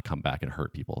not come back and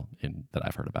hurt people that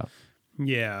I've heard about.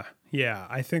 Yeah.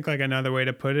 I think like another way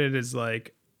to put it is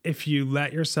like, if you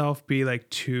let yourself be like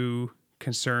too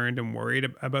concerned and worried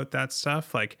about that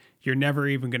stuff, like you're never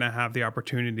even going to have the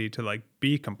opportunity to like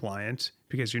be compliant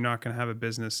because you're not going to have a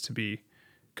business to be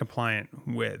compliant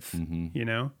with,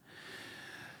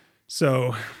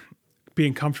 So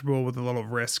being comfortable with a little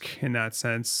risk in that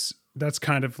sense, that's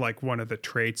kind of like one of the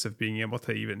traits of being able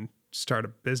to even start a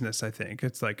business. I think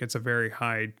it's like, it's a very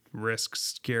high risk,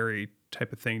 scary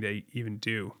type of thing to even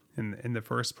do in the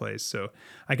first place. So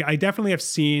I definitely have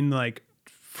seen like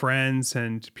friends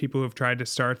and people who have tried to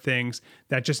start things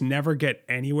that just never get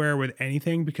anywhere with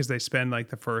anything because they spend like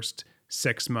the first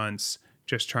 6 months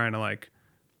just trying to like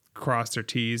cross their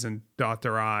T's and dot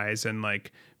their I's and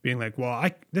like being like, well,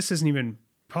 this isn't even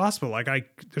possible. Like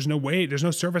there's no way, there's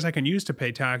no service I can use to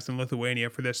pay tax in Lithuania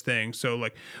for this thing. So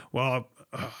like, well,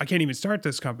 I can't even start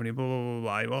this company, blah, blah, blah,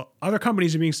 blah. Well, other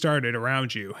companies are being started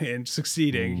around you and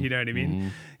succeeding. You know what I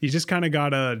mean? You just kind of got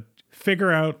to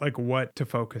figure out like what to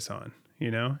focus on,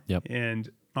 Yep.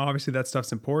 And obviously that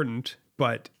stuff's important,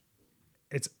 but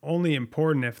it's only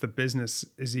important if the business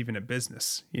is even a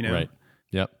business, Right.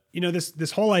 Yep.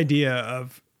 This whole idea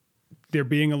of there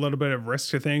being a little bit of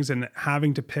risk to things and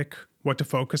having to pick what to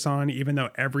focus on, even though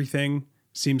everything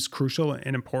seems crucial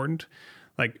and important.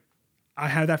 Like I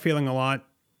had that feeling a lot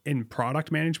in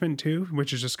product management too,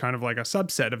 which is just kind of like a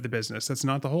subset of the business. That's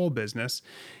not the whole business.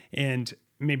 And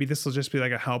maybe this will just be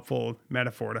like a helpful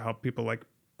metaphor to help people like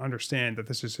understand that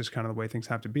this is just kind of the way things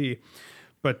have to be.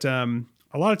 But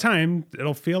a lot of time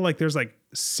it'll feel like there's like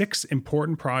 6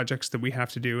 important projects that we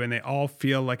have to do, and they all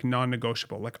feel like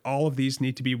non-negotiable. Like all of these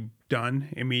need to be done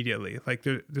immediately. Like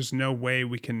there's no way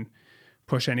we can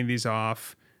push any of these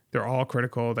off. They're all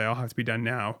critical. They all have to be done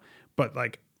now. But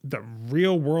like the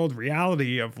real world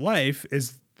reality of life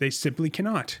is they simply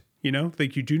cannot,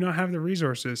 like you do not have the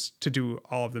resources to do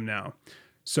all of them now.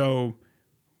 So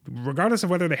regardless of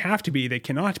whether they have to be, they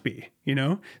cannot be,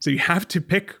 so you have to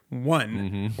pick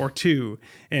one or two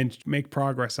and make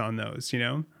progress on those,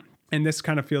 and this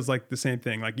kind of feels like the same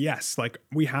thing. Like, yes, like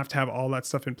we have to have all that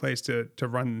stuff in place to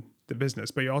run the business,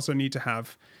 but you also need to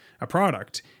have a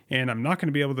product, and I'm not going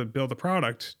to be able to build a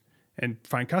product and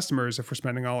find customers if we're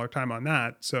spending all our time on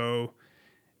that. So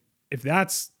if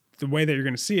that's the way that you're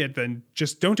going to see it, then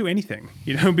just don't do anything,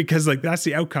 because like that's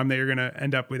the outcome that you're going to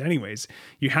end up with anyways.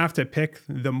 You have to pick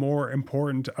the more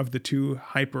important of the two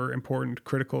hyper important,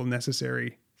 critical,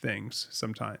 necessary things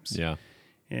sometimes. Yeah.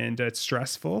 And it's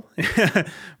stressful,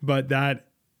 but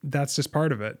that's just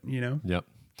part of it, Yep.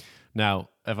 Now,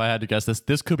 if I had to guess,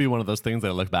 this could be one of those things that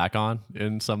I look back on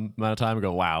in some amount of time and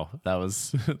go, wow, that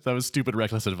was stupid,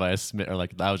 reckless advice, or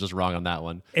like I was just wrong on that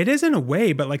one. It is in a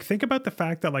way, but like think about the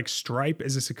fact that like Stripe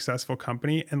is a successful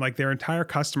company and like their entire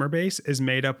customer base is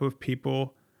made up of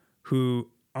people who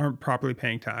aren't properly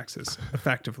paying taxes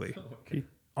effectively. Okay.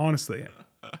 Honestly.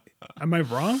 Am I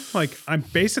wrong? Like I'm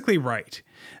basically right.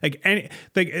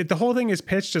 The whole thing is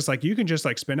pitched as like you can just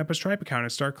like spin up a Stripe account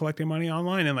and start collecting money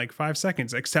online in like 5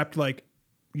 seconds, except like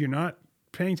you're not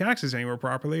paying taxes anywhere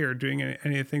properly or doing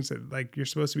any of the things that like you're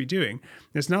supposed to be doing.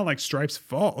 It's not like Stripe's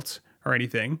fault or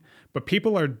anything, but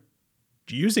people are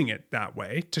using it that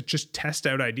way to just test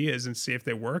out ideas and see if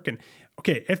they work. And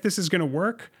okay, if this is going to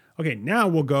work, okay, now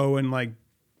we'll go and like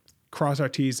cross our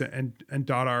T's and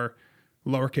dot our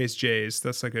lowercase j's.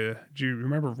 That's like do you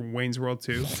remember Wayne's World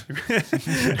 2?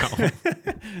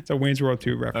 It's a Wayne's World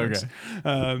 2 reference.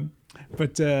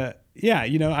 Okay. Yeah,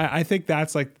 I think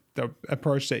that's like the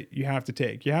approach that you have to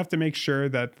take. You have to make sure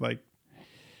that like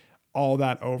all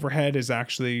that overhead is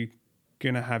actually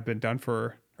going to have been done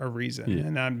for a reason. Yeah.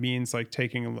 And that means like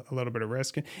taking a little bit of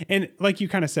risk. And like you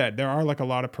kind of said, there are like a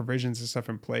lot of provisions and stuff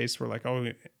in place where like,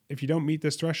 oh, if you don't meet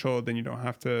this threshold, then you don't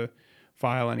have to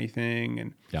file anything.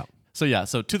 And yeah.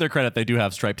 So to their credit, they do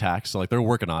have Stripe tax. So like they're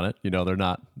working on it.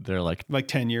 They're like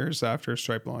 10 years after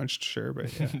Stripe launched, sure,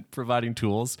 but yeah. providing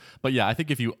tools. But yeah, I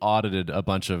think if you audited a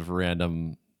bunch of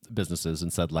random businesses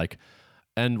and said like,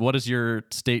 and what is your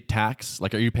state tax?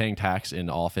 Like, are you paying tax in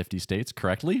all 50 states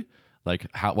correctly? Like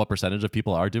what percentage of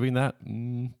people are doing that?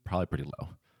 Probably pretty low.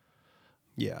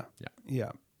 Yeah,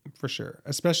 for sure.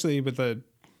 Especially with the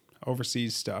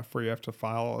overseas stuff where you have to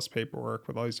file all this paperwork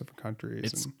with all these different countries.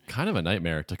 It's kind of a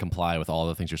nightmare to comply with all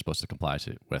the things you're supposed to comply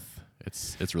with.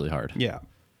 It's really hard. Yeah.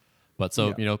 But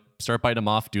start biting them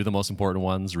off, do the most important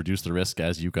ones, reduce the risk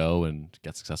as you go and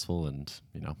get successful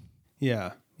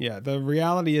Yeah. Yeah. The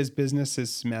reality is business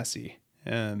is messy.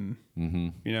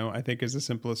 I think is the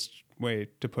simplest way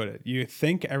to put it. You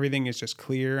think everything is just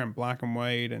clear and black and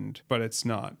white, but it's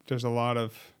not. There's a lot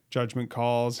of judgment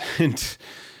calls and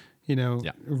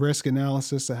risk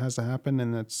analysis that has to happen,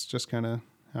 and that's just kind of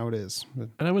how it is.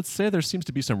 And I would say there seems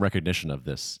to be some recognition of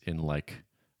this in like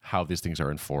how these things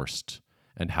are enforced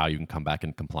and how you can come back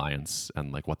in compliance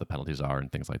and like what the penalties are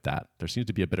and things like that. There seems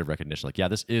to be a bit of recognition like,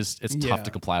 it's tough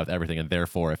to comply with everything, and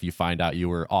therefore if you find out you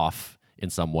were off in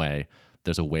some way,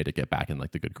 there's a way to get back in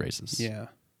like the good graces. Yeah,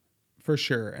 for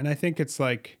sure. And I think it's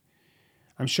like,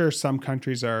 I'm sure some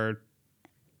countries are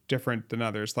different than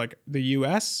others. Like the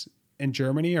US and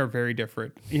Germany are very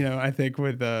different, I think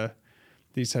with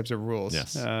these types of rules.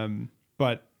 Yes.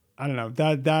 But I don't know,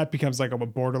 that becomes like a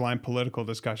borderline political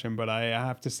discussion. But I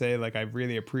have to say, like, I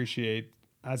really appreciate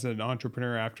as an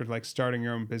entrepreneur after like starting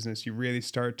your own business, you really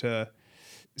start to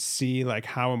see like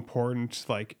how important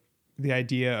like the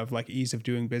idea of like ease of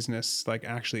doing business like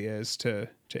actually is to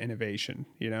innovation.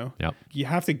 Yep. You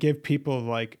have to give people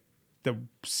like the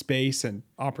space and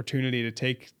opportunity to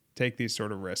take these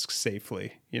sort of risks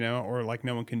safely, or like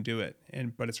no one can do it.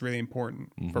 But it's really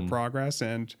important for progress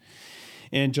and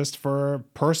just for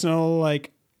personal,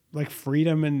 like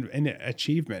freedom and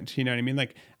achievement. You know what I mean?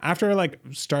 Like after like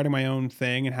starting my own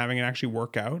thing and having it actually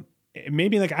work out, it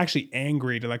made me like actually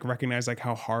angry to like recognize like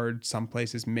how hard some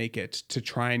places make it to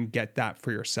try and get that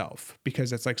for yourself,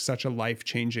 because it's like such a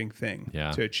life-changing thing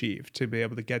to achieve, to be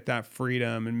able to get that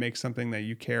freedom and make something that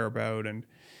you care about.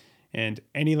 And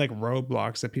any like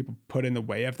roadblocks that people put in the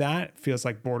way of that feels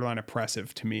like borderline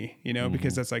oppressive to me,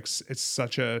 because that's like, it's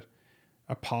such a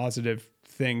positive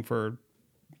thing for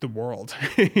the world,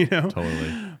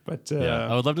 Totally. But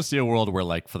I would love to see a world where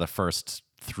like for the first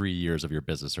 3 years of your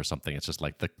business or something, it's just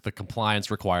like the compliance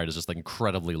required is just like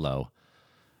incredibly low.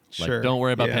 Like, sure. Don't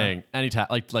worry about paying any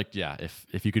tax.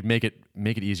 If you could make it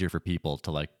easier for people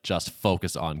to like just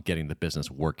focus on getting the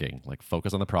business working, like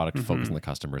focus on the product, focus on the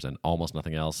customers, and almost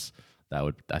nothing else.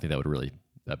 I think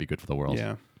that'd be good for the world.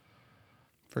 Yeah,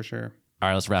 for sure. All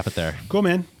right, let's wrap it there. Cool,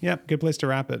 man. Yeah, good place to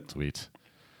wrap it. Sweet.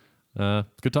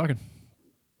 Good talking.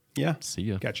 Yeah. See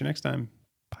ya. Catch you next time.